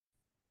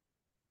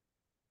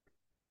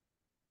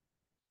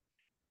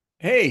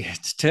Hey,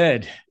 it's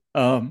Ted.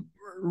 Um,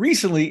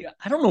 Recently,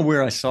 I don't know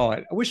where I saw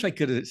it. I wish I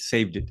could have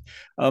saved it.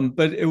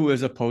 But it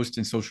was a post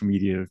in social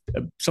media.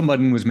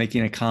 Someone was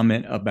making a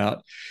comment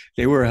about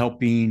they were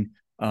helping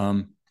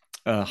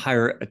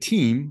hire a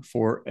team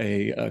for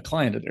a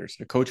client of theirs.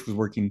 A coach was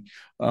working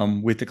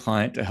with the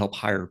client to help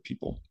hire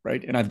people,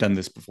 right? And I've done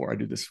this before. I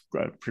do this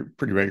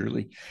pretty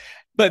regularly.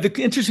 But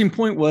the interesting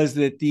point was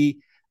that the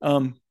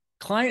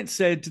client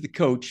said to the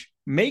coach,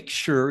 make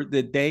sure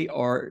that they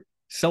are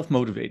self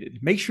motivated,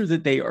 make sure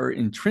that they are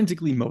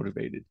intrinsically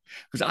motivated,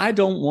 because I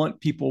don't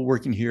want people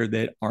working here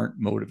that aren't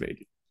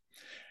motivated.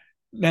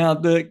 Now,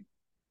 there's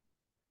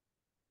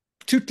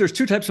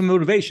two types of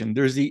motivation.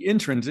 There's the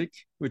intrinsic,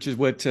 which is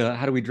what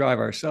how do we drive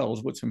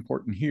ourselves, what's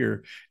important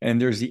here,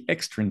 and there's the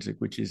extrinsic,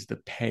 which is the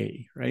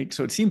pay, right?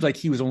 So it seems like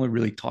he was only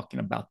really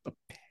talking about the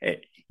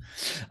pay.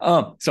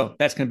 So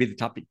that's going to be the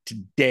topic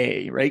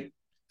today, right?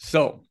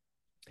 So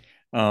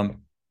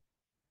um,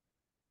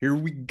 here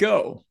we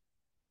go.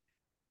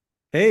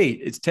 Hey,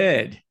 it's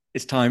Ted.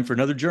 It's time for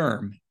another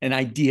germ, an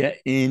idea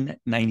in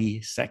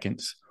 90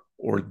 seconds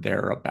or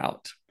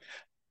thereabout.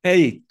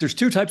 Hey, there's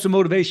two types of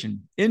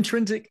motivation,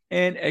 intrinsic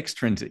and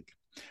extrinsic.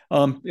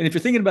 And if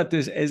you're thinking about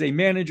this as a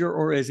manager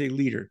or as a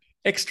leader,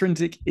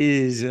 extrinsic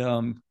is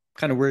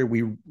kind of where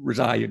we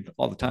reside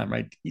all the time,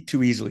 right?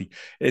 Too easily.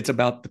 It's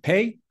about the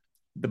pay,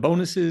 the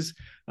bonuses,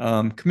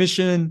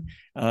 commission.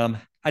 How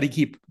do you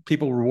keep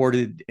people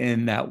rewarded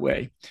in that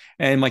way?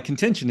 And my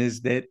contention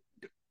is that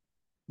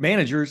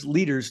managers,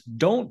 leaders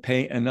don't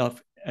pay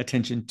enough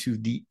attention to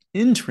the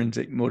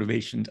intrinsic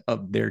motivations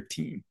of their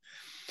team.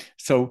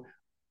 So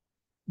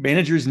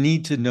managers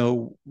need to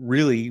know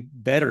really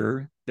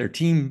better their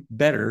team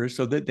better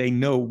so that they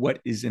know what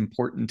is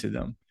important to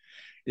them.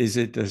 Is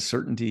it the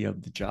certainty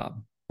of the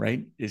job,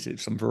 right? Is it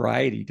some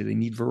variety? Do they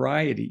need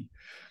variety?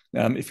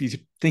 If you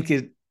think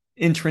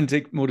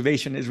intrinsic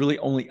motivation is really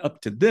only up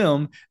to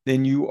them,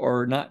 then you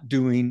are not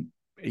doing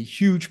a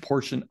huge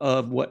portion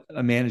of what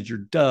a manager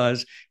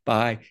does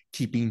by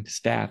keeping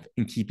staff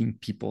and keeping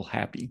people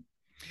happy.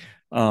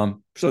 So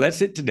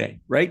that's it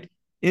today, right?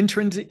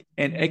 Intrinsic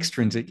and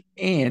extrinsic,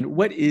 and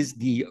what is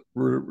the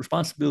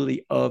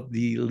responsibility of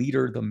the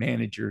leader, the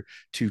manager,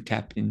 to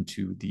tap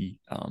into the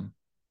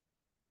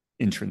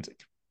intrinsic,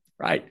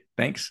 right?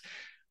 Thanks.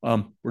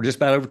 We're just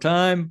about over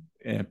time,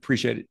 and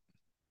appreciate it.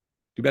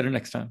 Do better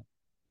next time.